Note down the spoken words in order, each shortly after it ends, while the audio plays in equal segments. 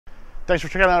Thanks for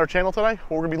checking out our channel today. What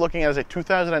we're going to be looking at is a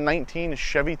 2019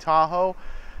 Chevy Tahoe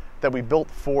that we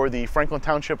built for the Franklin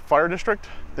Township Fire District.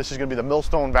 This is going to be the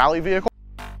Millstone Valley vehicle.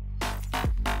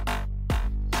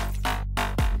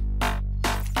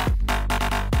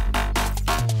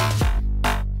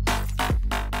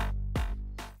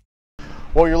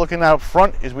 What you're looking at up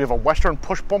front is we have a Western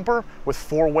push bumper with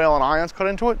 4 Whelen ions cut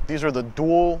into it. These are the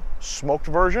dual smoked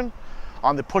version.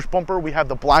 On the push bumper, we have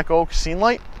the black oak scene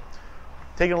light.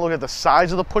 Taking a look at the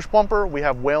sides of the push bumper, we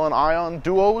have Whelen ion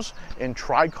duos in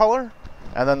tricolor.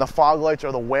 And then the fog lights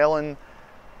are the Whelen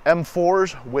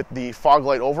M4s with the fog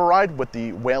light override with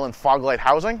the Whelen fog light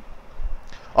housing.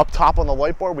 Up top on the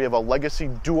light bar, we have a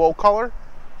Legacy duo color.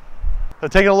 So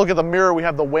taking a look at the mirror, we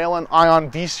have the Whelen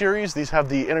Ion V-Series. These have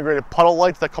the integrated puddle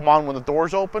lights that come on when the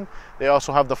doors open. They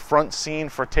also have the front scene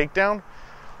for takedown.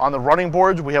 On the running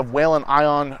boards, we have Whelen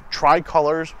Ion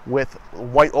tricolors with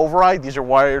white override. These are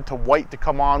wired to white to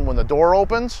come on when the door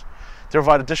opens to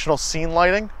provide additional scene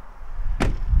lighting.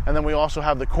 And then we also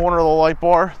have the corner of the light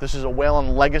bar. This is a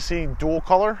Whelen Legacy dual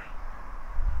color.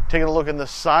 Taking a look in the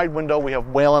side window, we have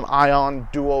Whelen Ion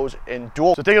duos in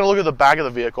dual. So taking a look at the back of the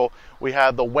vehicle, we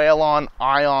have the Whelen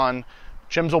Ion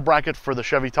Chimsel bracket for the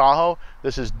Chevy Tahoe.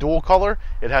 This is dual color.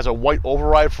 It has a white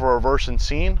override for reverse and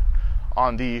scene.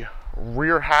 On the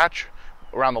rear hatch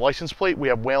around the license plate, we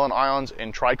have Whelen Ions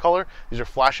in tricolor. These are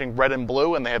flashing red and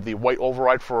blue, and they have the white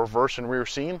override for reverse and rear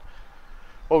scene.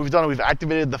 What we've done, we've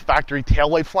activated the factory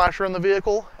taillight flasher in the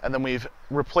vehicle, and then we've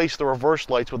replaced the reverse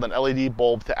lights with an LED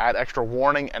bulb to add extra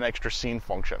warning and extra scene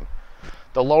function.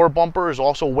 The lower bumper is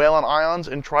also Whelen Ions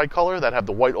in tricolor that have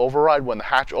the white override when the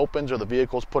hatch opens or the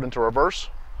vehicle is put into reverse.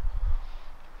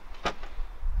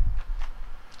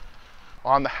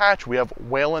 On the hatch, we have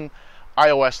Whelen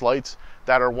iOS lights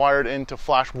that are wired in to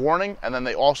flash warning, and then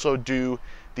they also do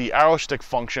the arrow stick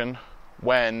function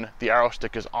when the arrow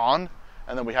stick is on.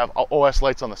 And then we have OS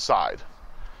lights on the side.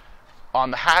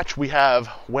 On the hatch, we have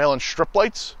Whelen strip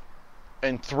lights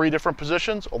in 3 different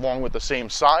positions along with the same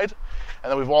side.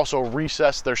 And then we've also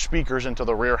recessed their speakers into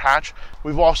the rear hatch.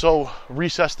 We've also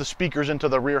recessed the speakers into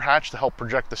the rear hatch to help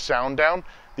project the sound down.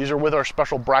 These are with our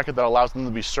special bracket that allows them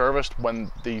to be serviced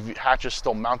when the hatch is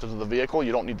still mounted to the vehicle.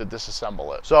 You don't need to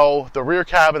disassemble it. So the rear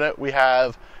cabinet, we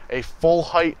have a full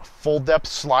height, full depth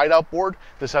slide out board.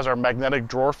 This has our magnetic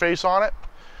drawer face on it.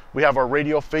 We have our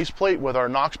radio faceplate with our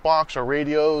Knox box, our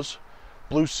radios,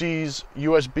 Blue Seas,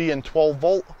 USB and 12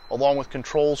 volt, along with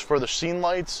controls for the scene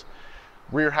lights,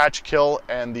 rear hatch kill,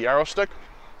 and the arrow stick.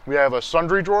 We have a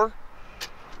sundry drawer.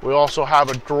 We also have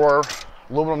a drawer,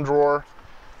 aluminum drawer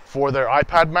for their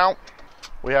iPad mount.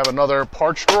 We have another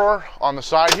parts drawer on the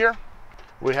side here.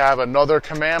 We have another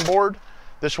command board.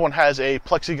 This one has a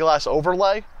plexiglass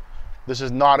overlay. This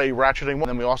is not a ratcheting one.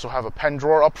 And then we also have a pen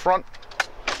drawer up front.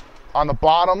 On the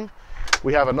bottom,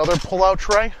 we have another pull-out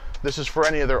tray. This is for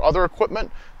any of their other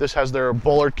equipment. This has their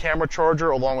Bullard camera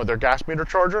charger along with their gas meter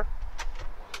charger.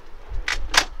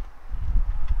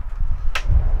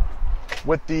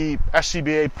 With the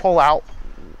SCBA pull-out,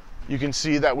 you can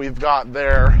see that we've got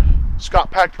their Scott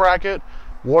Pack bracket,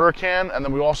 water can, and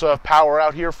then we also have power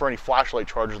out here for any flashlight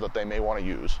chargers that they may want to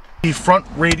use. The front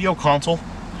radio console.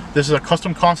 This is a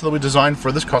custom console that we designed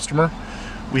for this customer.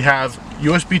 We have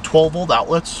USB 12 volt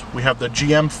outlets. We have the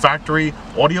GM factory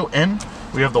audio in.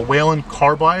 We have the Whelen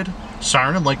carbide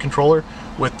siren and light controller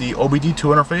with the OBD2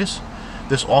 interface.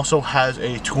 This also has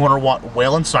a 200 watt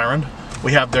Whelen siren.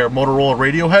 We have their Motorola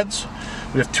radio heads.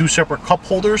 We have 2 separate cup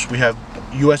holders. We have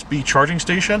USB charging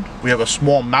station. We have a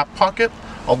small map pocket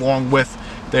along with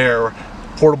their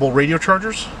portable radio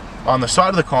chargers. On the side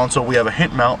of the console, we have a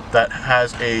hint mount that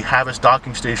has a Havas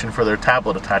docking station for their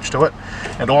tablet attached to it.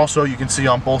 And also, you can see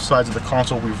on both sides of the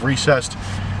console, we've recessed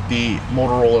the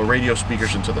Motorola radio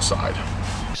speakers into the side.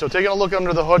 So taking a look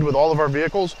under the hood with all of our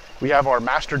vehicles, we have our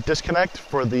master disconnect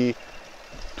for the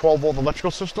 12 volt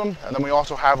electrical system. And then we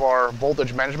also have our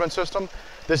voltage management system.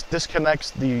 This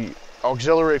disconnects the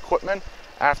auxiliary equipment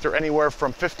after anywhere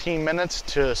from 15 minutes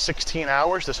to 16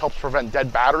 hours. This helps prevent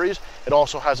dead batteries. It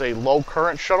also has a low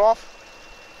current shutoff.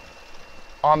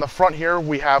 On the front here,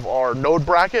 we have our node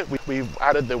bracket. We've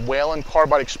added the Whelen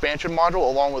carbide expansion module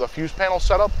along with a fuse panel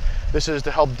setup. This is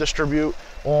to help distribute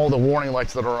all the warning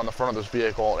lights that are on the front of this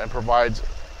vehicle and provides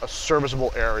a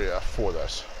serviceable area for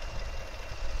this.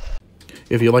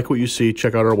 If you like what you see,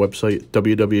 check out our website,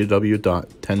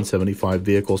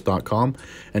 www.1075vehicles.com,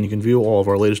 and you can view all of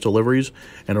our latest deliveries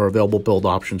and our available build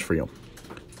options for you.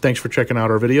 Thanks for checking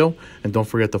out our video, and don't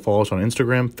forget to follow us on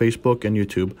Instagram, Facebook, and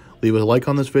YouTube. Leave a like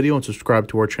on this video and subscribe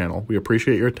to our channel. We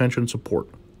appreciate your attention and support.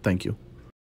 Thank you.